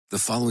The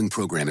following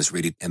program is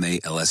rated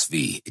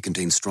MA-LSV. It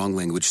contains strong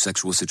language,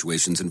 sexual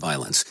situations, and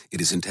violence.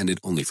 It is intended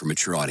only for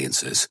mature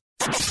audiences.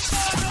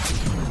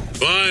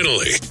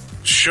 Finally,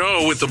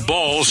 show with the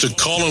balls to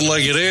call it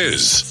like it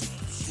is.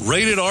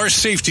 Rated R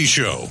Safety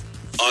Show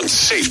on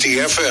Safety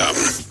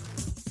FM.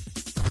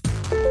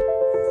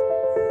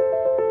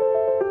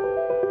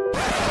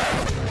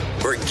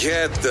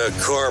 Forget the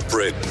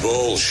corporate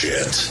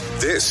bullshit.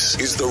 This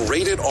is the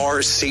Rated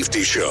R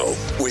Safety Show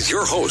with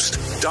your host,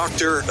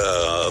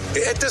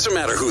 it doesn't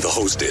matter who the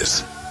host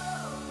is.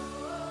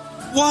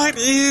 What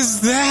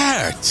is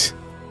that?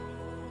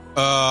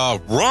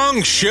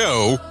 Wrong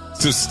show,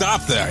 so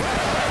stop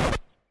that.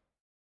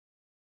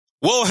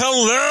 Well,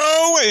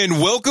 hello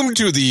and welcome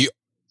to the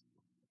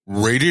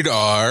Rated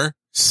R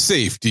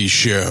Safety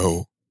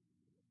Show.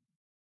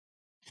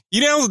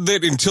 You know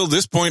that until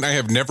this point, I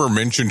have never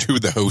mentioned who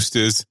the host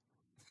is.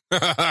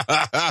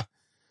 I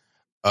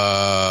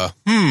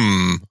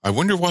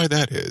wonder why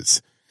that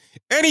is.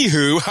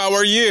 Anywho, how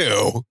are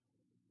you?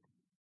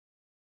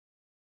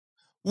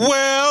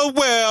 Well,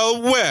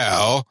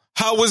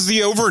 how was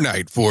the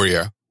overnight for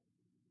you?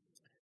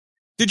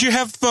 Did you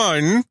have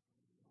fun?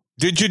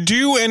 Did you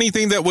do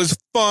anything that was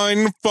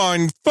fun,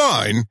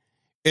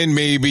 and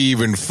maybe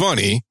even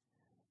funny?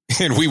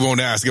 And we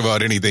won't ask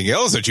about anything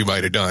else that you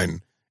might have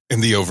done in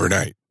the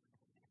overnight.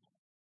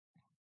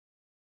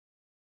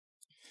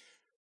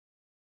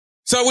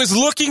 So I was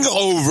looking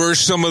over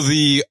some of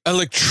the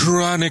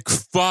electronic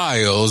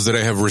files that I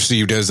have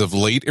received as of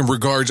late in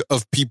regards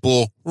of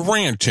people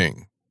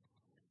ranting.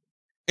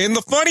 And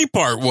the funny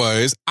part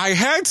was I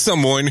had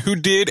someone who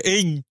did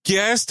a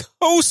guest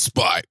host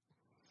spot.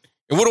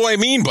 And what do I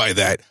mean by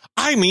that?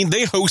 I mean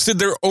they hosted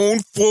their own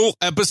full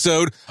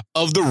episode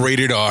of the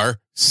Rated R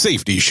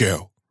Safety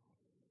Show.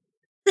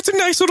 It's a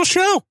nice little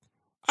show.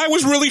 I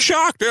was really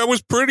shocked. I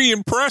was pretty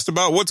impressed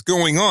about what's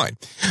going on.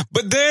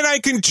 But then I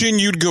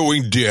continued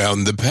going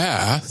down the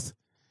path,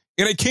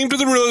 and I came to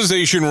the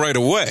realization right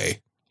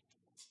away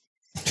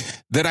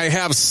that I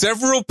have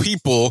several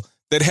people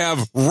that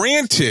have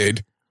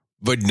ranted,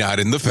 but not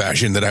in the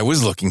fashion that I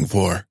was looking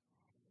for.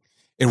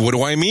 And what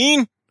do I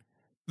mean?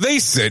 They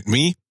sent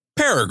me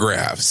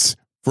paragraphs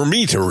for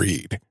me to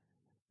read,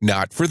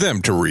 not for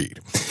them to read.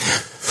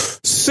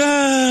 So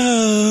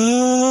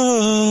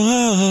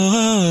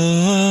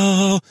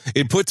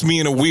it puts me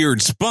in a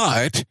weird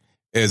spot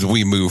as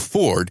we move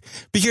forward,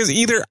 because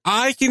either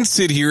I can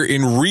sit here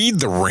and read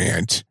the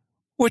rant,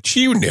 which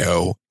you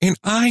know, and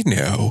I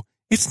know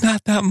it's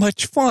not that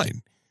much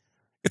fun.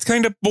 It's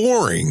kind of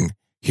boring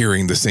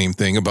hearing the same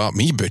thing about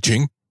me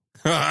bitching.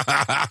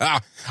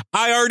 I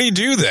already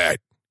do that.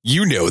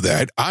 You know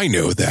that. I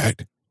know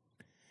that.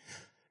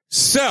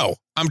 So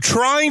I'm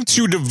trying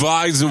to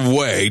devise a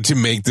way to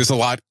make this a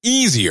lot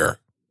easier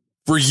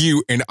for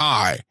you and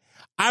I.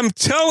 I'm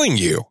telling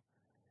you,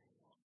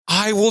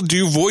 I will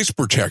do voice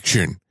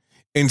protection.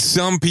 And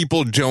some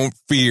people don't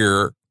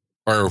fear,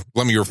 or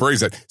let me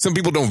rephrase that. Some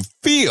people don't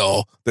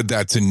feel that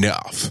that's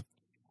enough.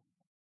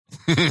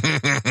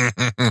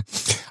 I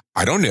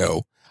don't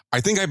know.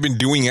 I think I've been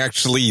doing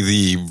actually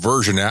the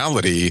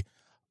versionality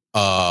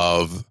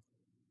of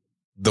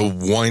the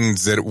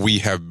ones that we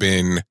have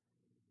been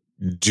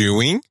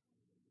doing.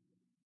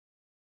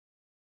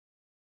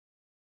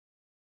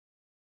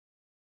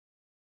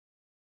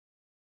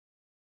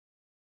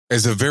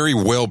 As a very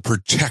well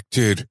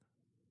protected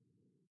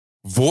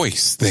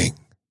voice thing.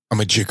 I'm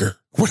a jigger,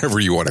 whatever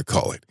you want to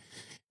call it.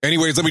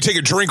 Anyways, let me take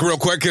a drink real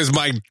quick because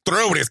my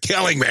throat is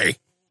killing me.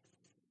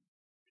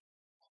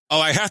 Oh,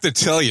 I have to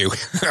tell you,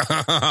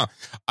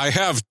 I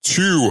have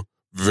two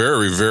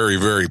very, very,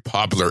 very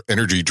popular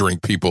energy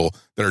drink people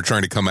that are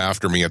trying to come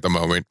after me at the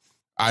moment.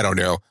 I don't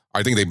know.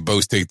 I think they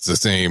both taste the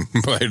same,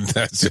 but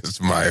that's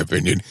just my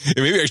opinion.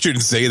 And maybe I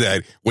shouldn't say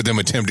that with them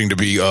attempting to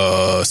be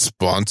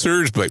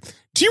sponsors, but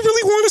do you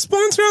really want to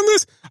sponsor on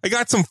this? I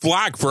got some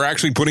flack for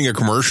actually putting a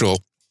commercial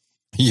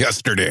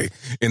yesterday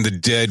in the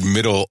dead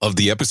middle of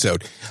the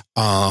episode.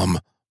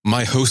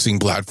 My hosting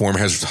platform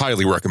has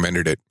highly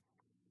recommended it.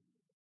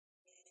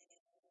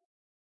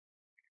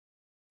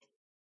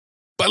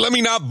 But let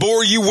me not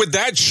bore you with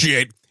that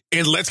shit,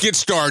 and let's get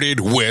started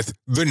with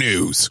the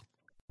news.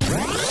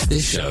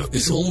 This show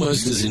is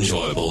almost as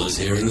enjoyable as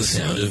hearing the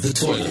sound of the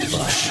toilet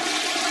flush.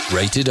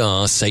 Rated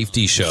R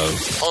Safety Show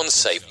on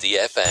Safety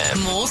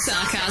FM. More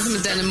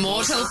sarcasm than a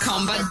Mortal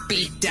Kombat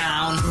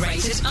beatdown.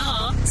 Rated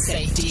R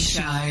Safety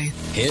Show.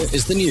 Here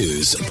is the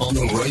news on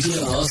the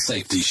Rated R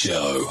Safety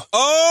Show.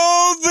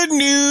 Oh, the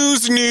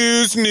news.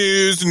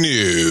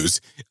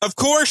 Of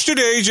course,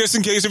 today, just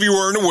in case if you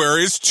weren't aware,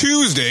 is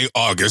Tuesday,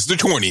 August the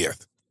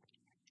 20th.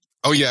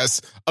 Oh,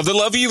 yes, of the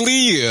lovely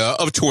year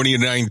of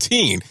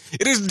 2019.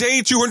 It is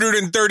day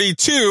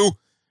 232.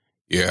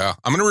 Yeah,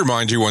 I'm going to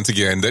remind you once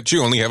again that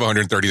you only have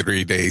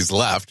 133 days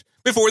left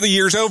before the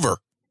year's over.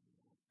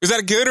 Is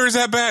that good or is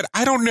that bad?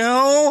 I don't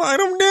know.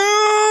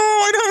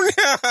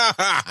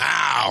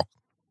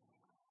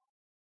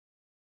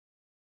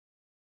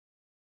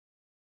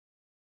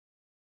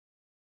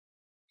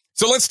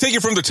 So let's take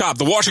it from the top.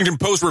 The Washington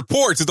Post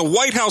reports that the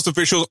White House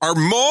officials are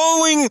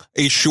mulling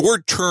a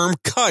short-term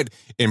cut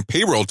in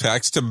payroll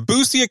tax to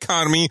boost the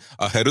economy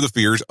ahead of the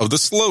fears of the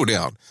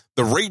slowdown.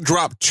 The rate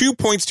dropped 2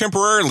 points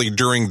temporarily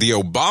during the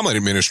Obama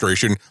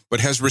administration, but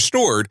has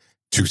restored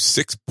to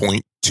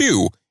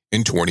 6.2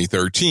 in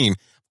 2013.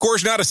 Of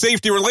course, not a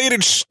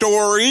safety-related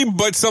story,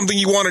 but something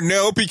you want to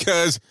know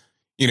because,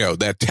 you know,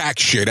 that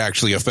tax shit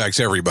actually affects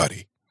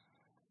everybody.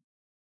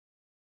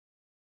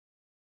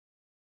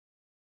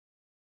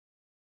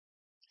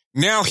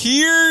 Now,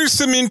 here's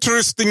some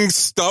interesting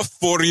stuff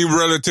for you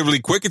relatively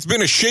quick. It's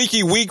been a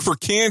shaky week for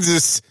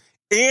Kansas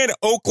and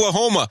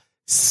Oklahoma.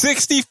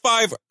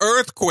 65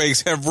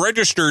 earthquakes have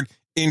registered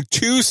in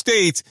 2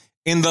 states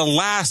in the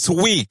last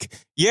week.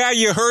 Yeah,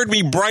 you heard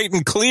me bright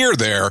and clear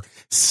there.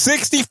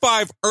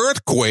 65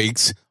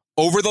 earthquakes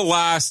over the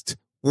last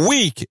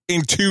week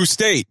in 2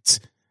 states.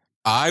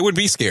 I would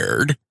be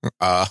scared.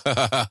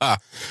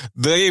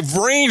 They've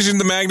ranged in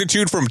the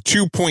magnitude from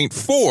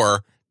 2.4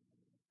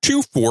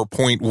 to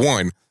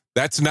 4.1.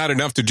 That's not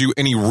enough to do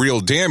any real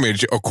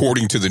damage,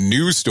 according to the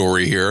news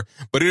story here,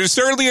 but it is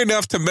certainly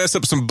enough to mess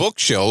up some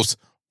bookshelves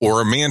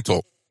or a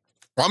mantle.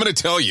 Well, I'm going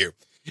to tell you,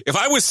 if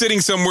I was sitting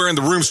somewhere and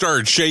the room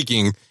started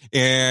shaking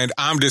and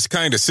I'm just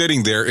kind of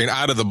sitting there and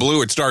out of the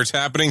blue it starts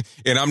happening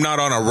and I'm not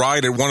on a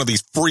ride at one of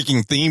these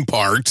freaking theme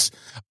parks,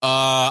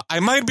 I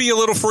might be a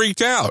little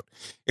freaked out.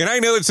 And I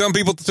know that some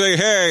people say,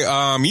 hey,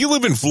 you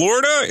live in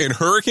Florida and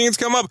hurricanes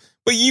come up,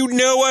 but you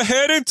know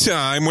ahead of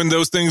time when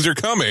those things are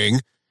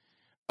coming.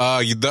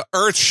 The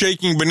earth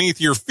shaking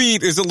beneath your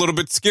feet is a little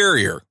bit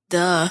scarier.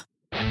 Duh.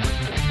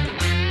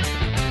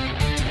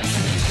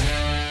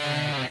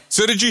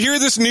 So did you hear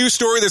this news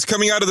story that's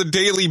coming out of the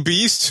Daily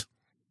Beast?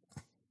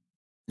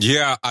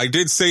 Yeah, I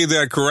did say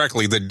that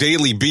correctly. The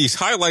Daily Beast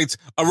highlights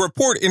a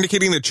report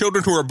indicating that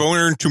children who are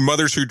born to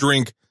mothers who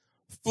drink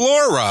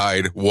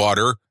fluoride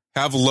water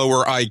have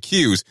lower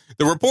IQs.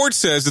 The report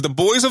says that the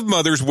boys of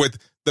mothers with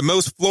the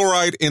most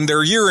fluoride in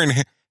their urine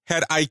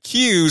had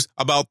IQs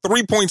about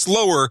 3 points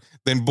lower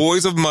than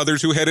boys of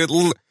mothers who had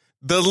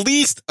the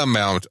least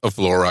amount of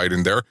fluoride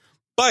in there.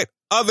 But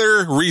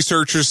other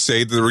researchers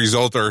say that the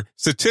results are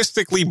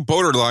statistically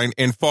borderline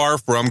and far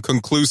from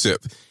conclusive.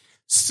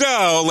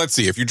 So let's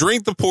see. If you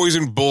drink the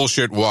poison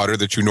bullshit water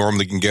that you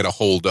normally can get a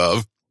hold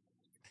of,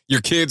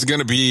 your kid's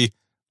going to be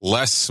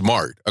less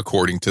smart,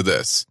 according to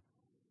this.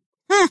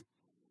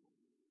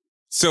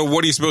 So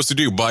what are you supposed to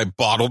do? Buy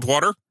bottled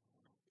water?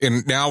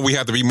 And now we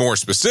have to be more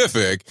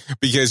specific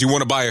because you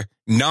want to buy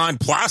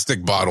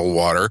non-plastic bottled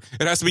water.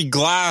 It has to be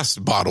glass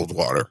bottled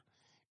water.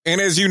 And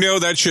as you know,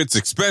 that shit's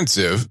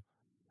expensive.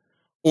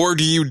 Or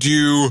do you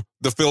do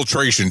the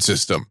filtration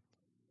system?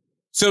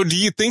 So do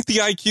you think the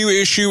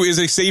IQ issue is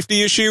a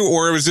safety issue,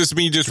 or is this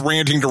me just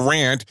ranting to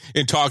rant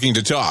and talking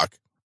to talk?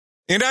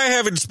 And I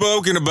haven't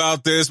spoken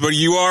about this, but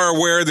you are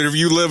aware that if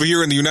you live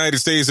here in the United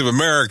States of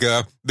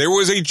America, there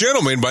was a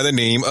gentleman by the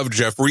name of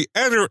Jeffrey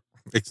Epstein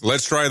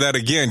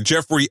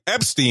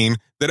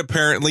that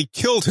apparently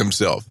killed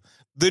himself.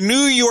 The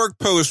New York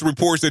Post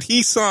reports that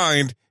he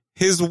signed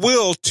his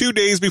will 2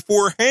 days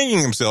before hanging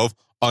himself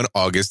on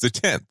August the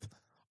 10th.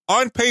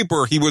 On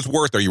paper, he was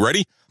worth, are you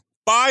ready?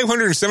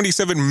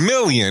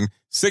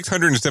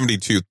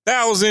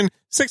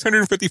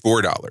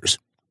 $577,672,654.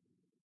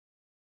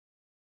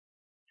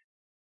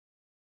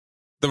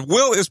 The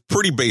will is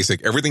pretty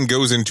basic. Everything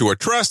goes into a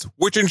trust,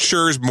 which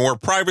ensures more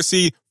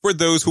privacy for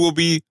those who will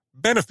be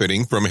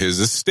benefiting from his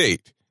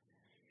estate.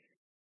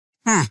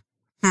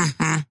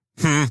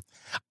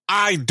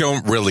 I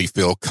don't really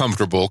feel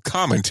comfortable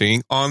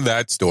commenting on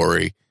that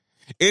story.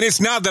 And it's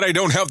not that I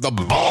don't have the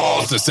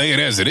balls to say it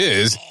as it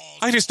is.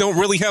 I just don't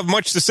really have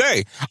much to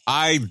say.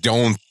 I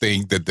don't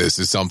think that this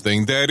is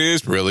something that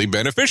is really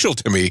beneficial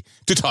to me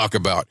to talk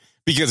about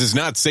because it's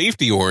not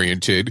safety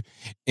oriented.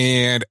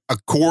 And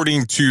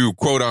according to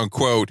quote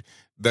unquote,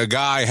 the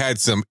guy had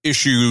some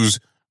issues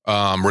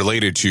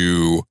related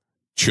to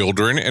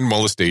children and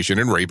molestation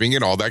and raping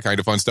and all that kind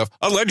of fun stuff,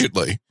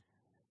 allegedly.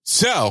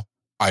 So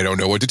I don't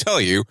know what to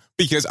tell you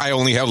because I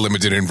only have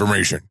limited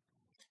information.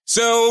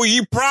 So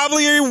you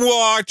probably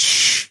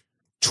watch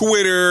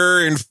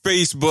Twitter and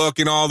Facebook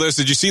and all this.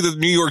 Did you see the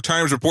New York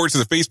Times reports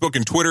that Facebook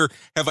and Twitter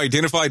have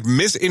identified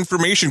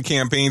misinformation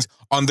campaigns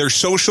on their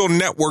social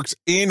networks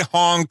in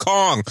Hong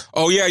Kong?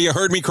 Oh, yeah, you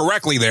heard me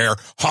correctly there.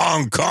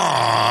 Hong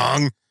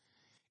Kong.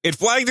 It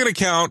flagged an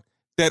account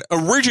that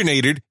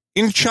originated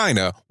in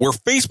China where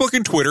Facebook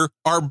and Twitter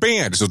are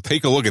banned. So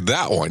take a look at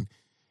that one.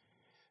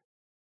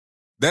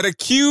 That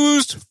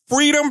accused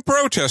freedom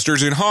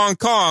protesters in Hong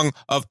Kong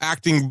of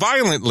acting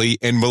violently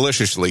and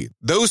maliciously.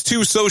 Those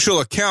 2 social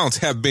accounts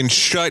have been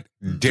shut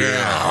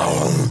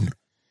down.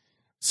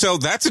 So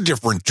that's a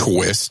different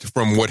twist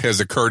from what has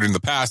occurred in the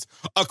past,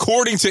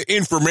 according to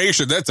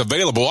information that's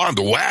available on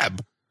the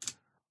web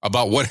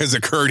about what has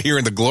occurred here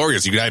in the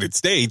glorious United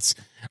States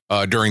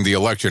during the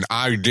election.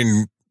 I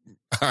didn't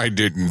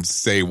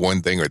say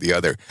one thing or the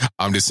other.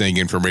 I'm just saying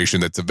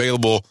information that's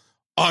available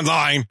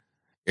online.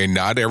 And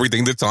not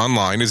everything that's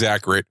online is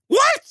accurate.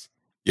 What?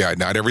 Yeah,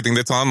 not everything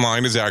that's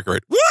online is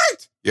accurate.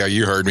 What? Yeah,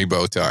 you heard me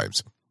both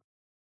times.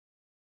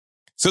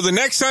 So the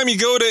next time you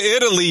go to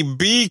Italy,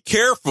 be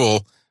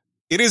careful.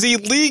 It is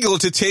illegal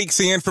to take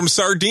sand from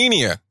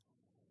Sardinia.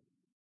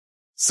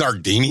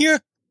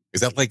 Sardinia?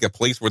 Is that like a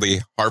place where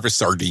they harvest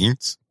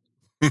sardines?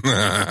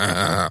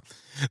 The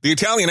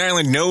Italian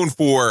island known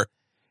for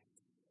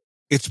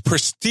its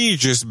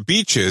prestigious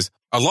beaches,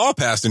 a law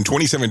passed in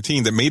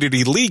 2017 that made it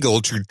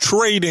illegal to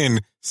trade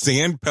in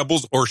sand,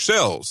 pebbles, or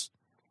shells.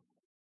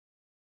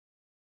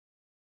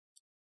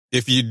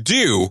 If you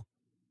do,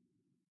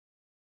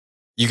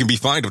 you can be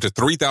fined up to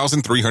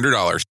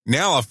 $3,300.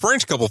 Now, a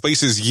French couple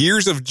faces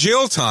years of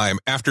jail time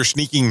after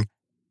sneaking,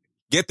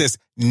 get this,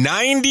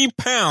 90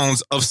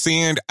 pounds of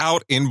sand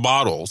out in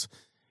bottles.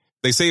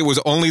 They say it was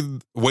only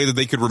the way that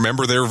they could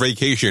remember their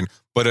vacation,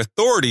 but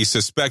authorities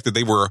suspect that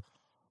they were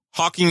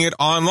hawking it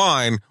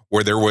online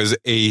where there was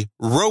a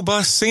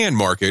robust sand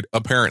market,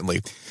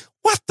 apparently.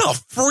 What the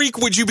freak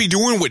would you be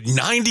doing with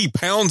 90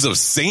 pounds of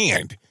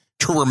sand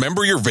to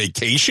remember your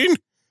vacation?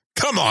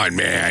 Come on,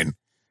 man.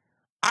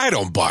 I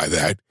don't buy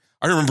that.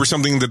 I remember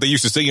something that they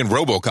used to say in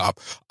RoboCop.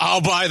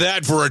 I'll buy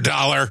that for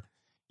 $1.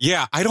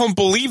 Yeah, I don't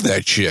believe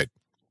that shit.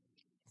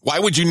 Why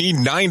would you need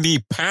 90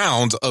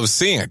 pounds of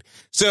sand?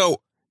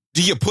 So,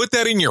 do you put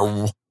that in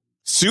your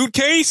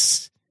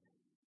suitcase?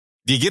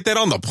 Do you get that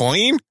on the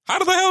plane? How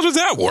the hell does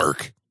that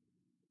work?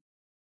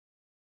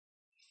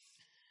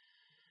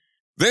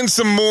 Then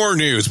some more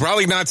news.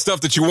 Probably not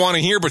stuff that you want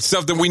to hear, but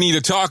stuff that we need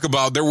to talk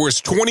about. There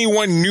was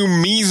 21 new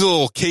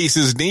measles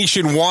cases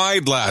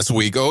nationwide last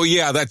week. Oh,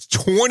 yeah, that's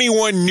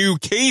 21 new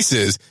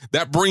cases.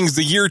 That brings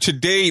the year to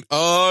date,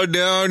 to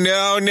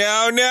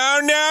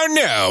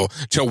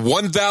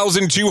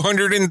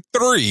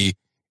 1,203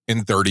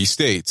 in 30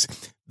 states.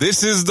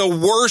 This is the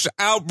worst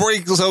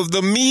outbreaks of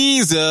the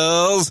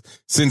measles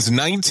since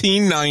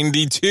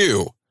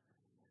 1992.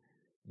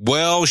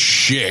 Well,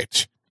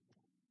 shit.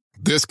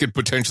 This could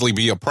potentially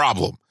be a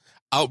problem.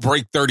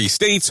 Outbreak 30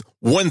 states,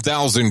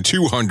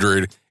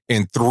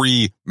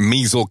 1,203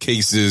 measles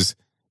cases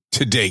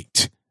to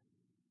date.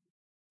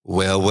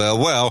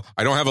 Well.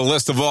 I don't have a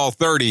list of all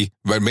 30,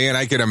 but man,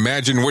 I can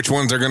imagine which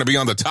ones are going to be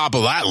on the top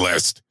of that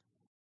list.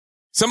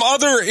 Some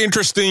other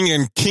interesting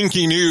and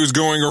kinky news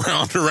going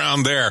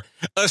around there.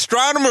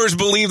 Astronomers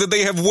believe that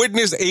they have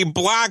witnessed a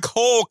black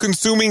hole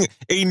consuming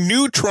a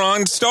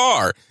neutron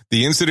star.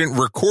 The incident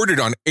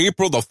recorded on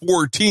April the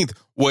 14th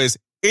was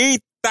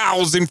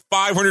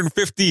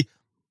 8,550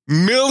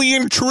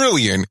 million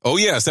trillion. Oh,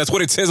 yes, that's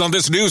what it says on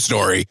this news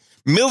story.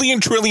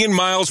 Million trillion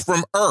miles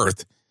from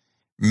Earth.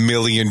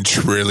 Million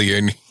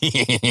trillion.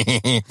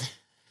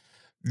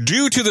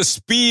 Due to the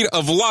speed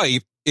of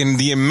light in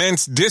the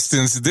immense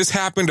distance, this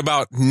happened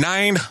about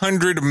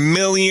 900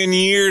 million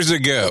years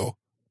ago.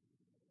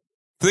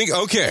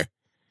 Okay,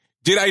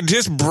 did I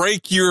just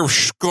break your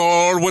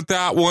skull with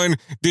that one?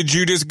 Did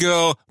you just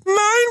go,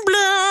 mind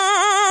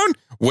blown,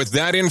 with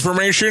that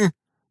information?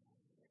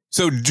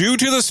 So due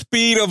to the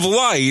speed of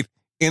light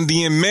in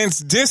the immense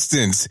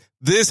distance,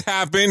 this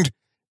happened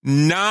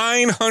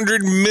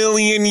 900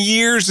 million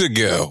years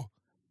ago.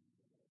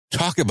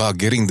 Talk about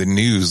getting the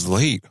news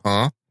late,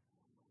 huh?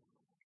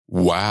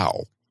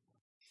 Wow.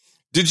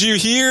 Did you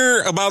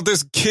hear about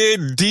this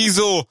kid,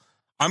 Diesel?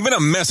 I'm going to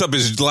mess up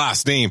his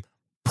last name.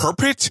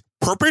 Purpit?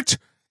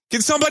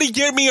 Can somebody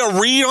get me a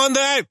read on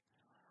that?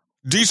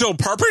 Diesel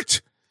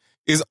Purpit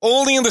is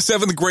only in the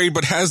 7th grade,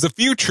 but has the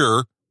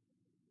future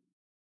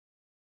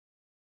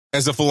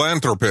as a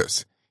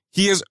philanthropist.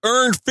 He has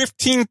earned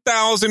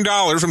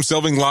 $15,000 from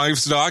selling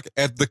livestock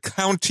at the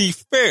county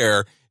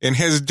fair and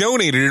has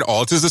donated it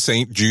all to the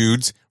Saint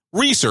Judes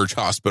Research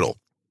Hospital.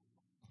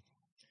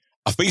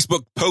 A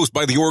Facebook post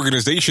by the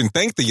organization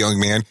thanked the young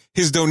man.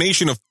 His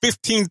donation of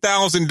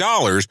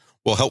 $15,000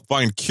 will help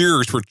find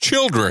cures for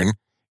children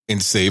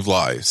and save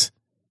lives.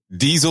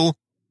 Diesel,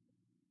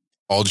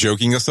 all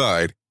joking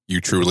aside, you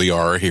truly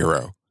are a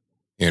hero.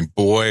 And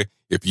boy,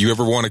 if you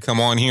ever want to come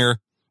on here,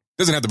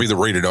 doesn't have to be the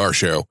Rated R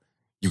show.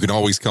 You can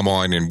always come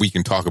on and we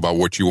can talk about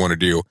what you want to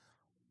do,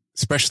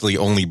 especially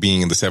only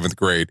being in the 7th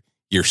grade.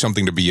 You're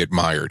something to be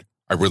admired.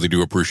 I really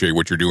do appreciate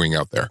what you're doing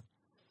out there.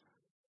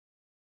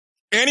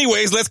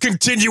 Anyways, let's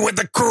continue with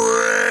the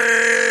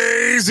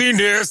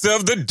craziness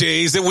of the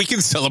days that we can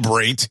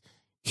celebrate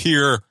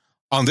here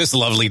on this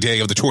lovely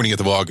day of the 20th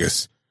of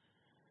August.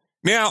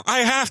 Now, I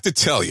have to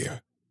tell you,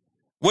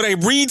 when I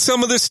read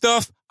some of this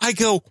stuff, I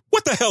go,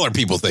 what the hell are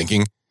people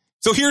thinking?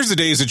 So here's the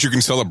days that you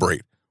can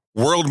celebrate.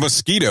 World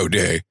Mosquito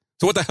Day.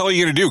 So what the hell are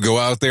you going to do? Go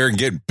out there and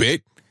get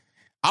bit?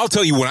 I'll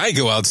tell you, when I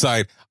go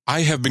outside,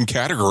 I have been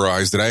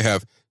categorized that I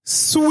have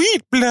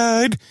sweet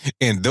blood,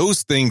 and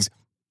those things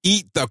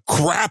eat the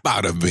crap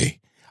out of me.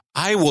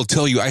 I will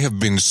tell you, I have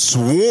been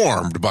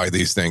swarmed by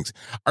these things.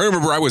 I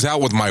remember I was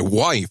out with my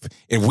wife,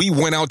 and we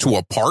went out to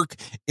a park,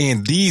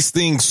 and these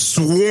things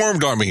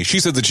swarmed on me. She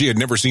said that she had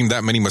never seen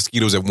that many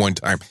mosquitoes at one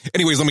time.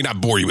 Anyways, let me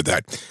not bore you with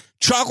that.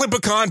 Chocolate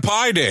Pecan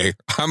Pie Day.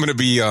 I'm going to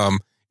be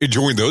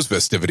enjoying those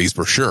festivities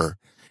for sure.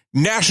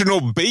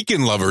 National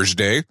Bacon Lovers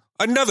Day,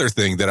 another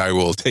thing that I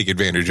will take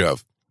advantage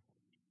of.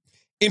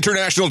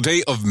 International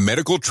Day of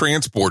Medical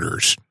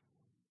Transporters.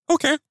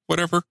 Okay,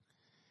 whatever.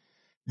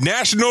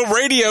 National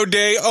Radio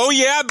Day. Oh,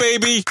 yeah,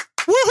 baby.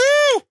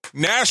 Woohoo!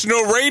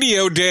 National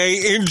Radio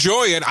Day.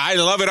 Enjoy it. I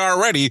love it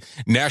already.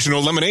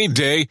 National Lemonade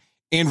Day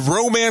and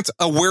Romance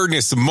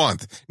Awareness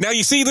Month. Now,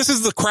 you see, this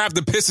is the crap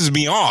that pisses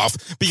me off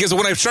because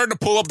when I started to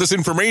pull up this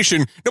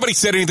information, nobody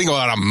said anything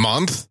about a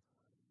month.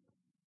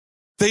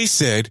 They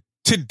said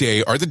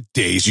today are the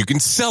days you can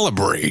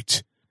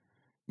celebrate,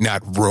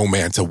 not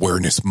Romance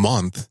Awareness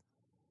Month.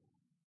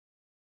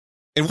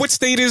 And what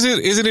state is it?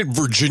 Isn't it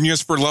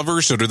Virginia's for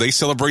Lovers? So do they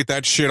celebrate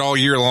that shit all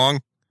year long?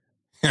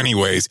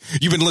 Anyways,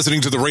 you've been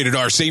listening to the Rated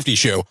R Safety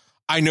Show.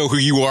 I know who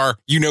you are.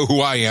 You know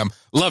who I am.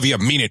 Love you.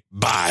 Mean it.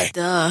 Bye.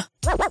 Duh.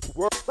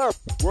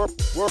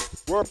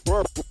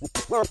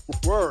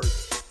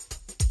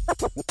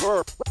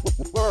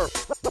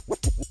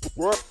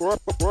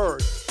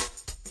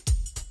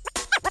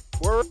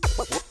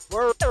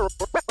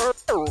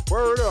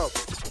 Word up.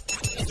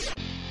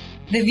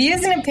 The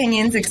views and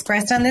opinions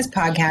expressed on this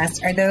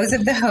podcast are those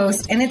of the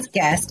host and its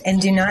guest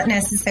and do not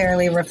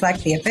necessarily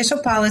reflect the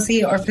official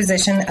policy or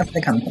position of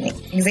the company.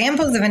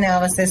 Examples of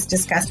analysis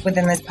discussed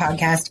within this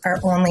podcast are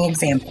only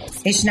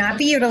examples. They should not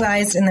be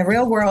utilized in the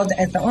real world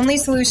as the only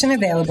solution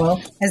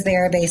available, as they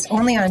are based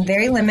only on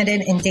very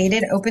limited and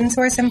dated open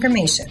source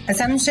information.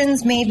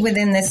 Assumptions made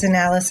within this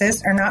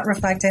analysis are not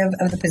reflective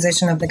of the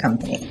position of the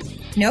company.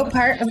 No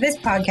part of this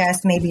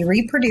podcast may be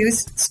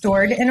reproduced,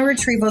 stored in a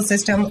retrieval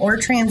system, or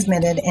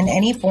transmitted in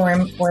any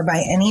form or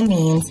by any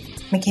means,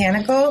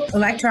 mechanical,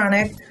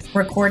 electronic,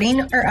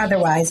 recording, or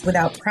otherwise,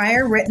 without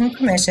prior written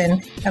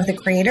permission of the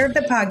creator of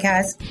the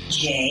podcast,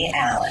 Jay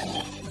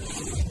Allen.